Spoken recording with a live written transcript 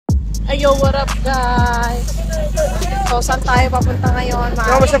Ayo, what up guys? So, saan tayo papunta ngayon?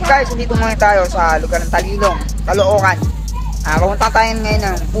 So, what's up guys? Dito muna tayo sa lugar ng Talilong, Caloocan. Papunta tayo ngayon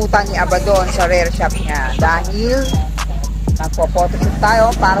ng puta ni Abadon sa rare shop niya. Dahil nagpo-photoshoot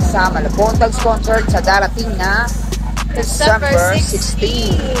tayo para sa Malabonthugs Concert sa darating na December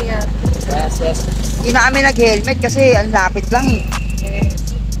 16. Yes. Hindi na kami nag-helmet kasi ang lapit lang eh.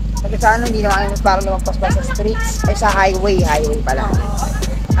 Kasi sa ano, hindi na kami para lumagpas pa sa streets. Ay sa highway pala.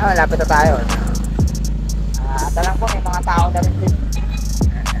 Lapit na tayo. Talang po, may mga tao na rin din.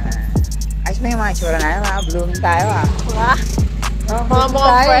 Ayos mo yung mga itsura na, mga blooming tayo Mga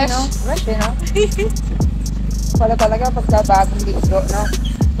fresh. No? Fresh no? Wala talaga pagka bagong ligo, no?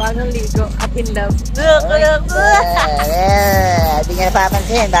 Bagong ligo at in love. Hindi nga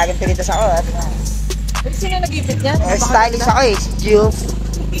napapansin, bagong pilitas ako. Sino nag-ipit yan? Stylish ako eh, si Juve.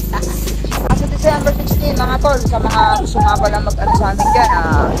 Sa December 16, mga tol, sa mga gusto nga pala mag-ano sa amin dyan,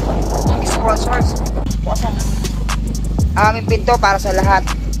 sponsors. Aming pinto para sa lahat.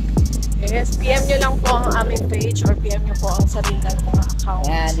 Yes, PM nyo lang po ang aming page or PM nyo po ang sarili ng mga account.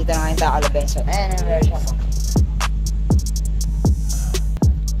 Ayan, dito na kayo Takala Benson. Ayan, ang version mo.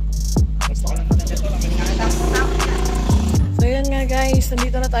 So yun nga guys,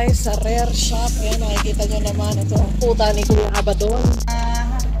 nandito na tayo sa rare shop. Ayan, nakikita nyo naman ito ang puta ni Kuya Abadon.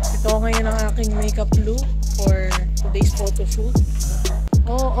 Ito ngayon ang aking makeup look for today's photoshoot.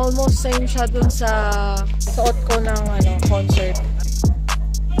 Oh, almost same siya dun sa suot ko ng concert.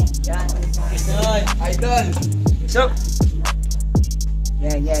 Yan. Idol! So,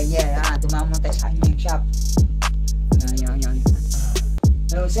 yeah. Tumamunta sa aking shop. Yan.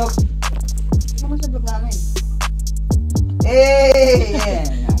 Hello, so. Ano sa vlog namin?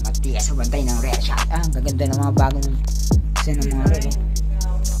 Matigas sa bantay ng rare shop. Ang gaganda ng mga bagong kasi ng mga rare.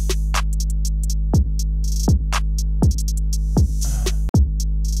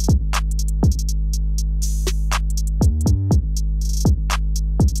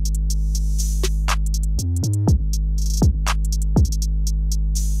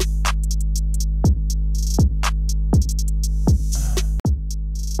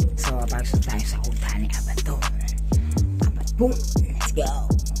 Tayo sa kuta ni Abadon. Boom! Let's go!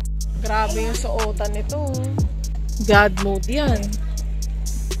 Grabe yung suotan nito. God mode yan.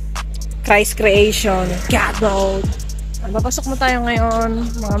 Christ creation. God mode. Papasok mo tayo ngayon,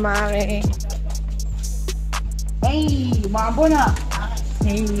 mga mare. Hey! Umabo na!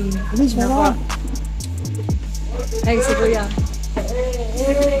 Hey! Bilis mo! Ay, si Kuya.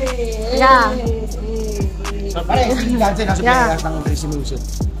 Yeah! Pare, hindi kasi nasa pinagas ng resolution.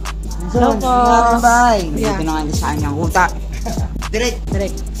 Hello po. Bye. Dito na nga sa kanyang kuta. Direct. Ay,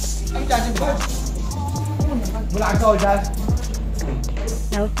 dyan ba? Wala ka ako dyan.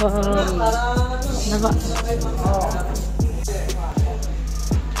 Hello po.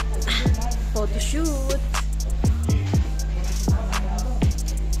 Photoshoot.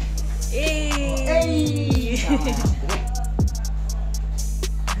 Hey!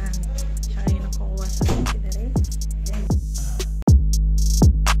 Siya kayo nakukuha sa considerate.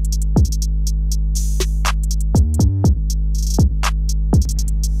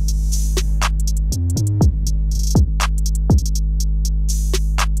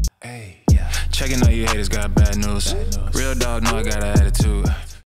 Checking on you haters got bad news. Real dog know I got an attitude.